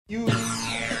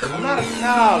I'm not a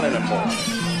child anymore.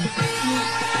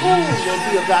 Ooh, you'll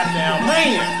be a goddamn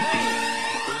man.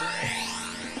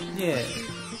 Yeah.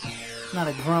 Not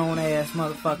a grown ass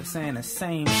motherfucker saying the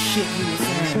same shit you was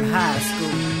saying in high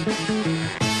school.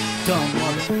 Dumb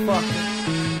motherfucker.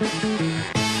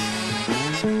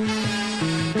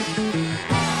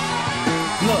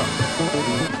 Look,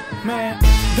 man,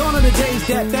 gone are the days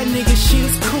that nigga shit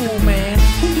is cool, man.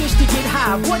 Who used to get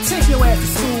high? What take your ass to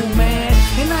school, man?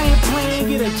 And I ain't playing,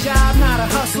 get a job, not a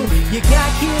hustle. You got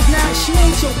kids now, she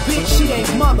ain't your bitch, she ain't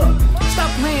mother.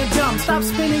 Stop playing dumb, stop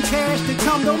spending cash to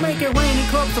come. Don't make it rain in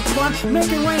clubs of fun,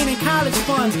 make it rain in college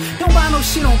funds. Don't buy no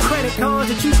shit on credit cards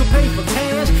that you can pay for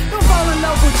cash. Don't fall in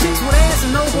love with chicks with ass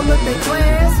and overlook their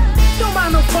class. Don't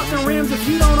buy no fucking rims if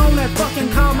you don't own that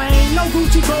fucking car, man. No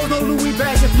Gucci clothes, no Louis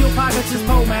bags if your pockets is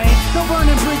poor, man. No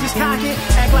burning bridges, cocky,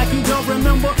 act like you don't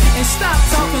remember. And stop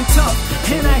talking tough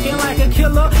and acting like a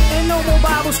killer. And no more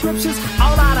Bible scriptures,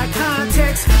 all out of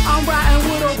context. I'm riding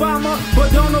with Obama,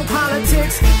 but don't know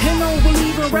politics. And don't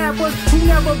believe in rappers who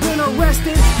never been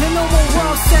arrested. And no more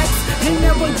raw sex, and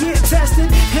never get tested.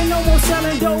 And no more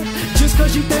selling dope, just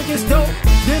cause you think it's dope.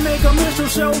 Then make a minstrel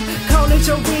show, call it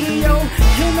your video.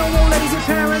 And no more lazy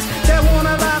parents that want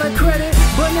a lot of credit,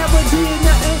 but never did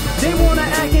nothing. They wanna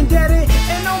act indebted.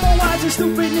 And no more watching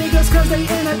stupid niggas cause they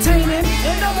entertaining.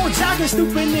 And no more jocking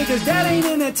stupid niggas that ain't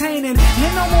entertaining.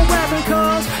 And no more rapping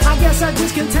cause I guess I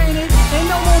just contain it. And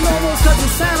no more normals cause it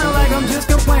sounding like I'm just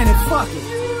complaining. Fuck it.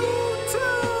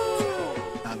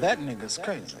 Now that nigga's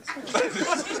crazy.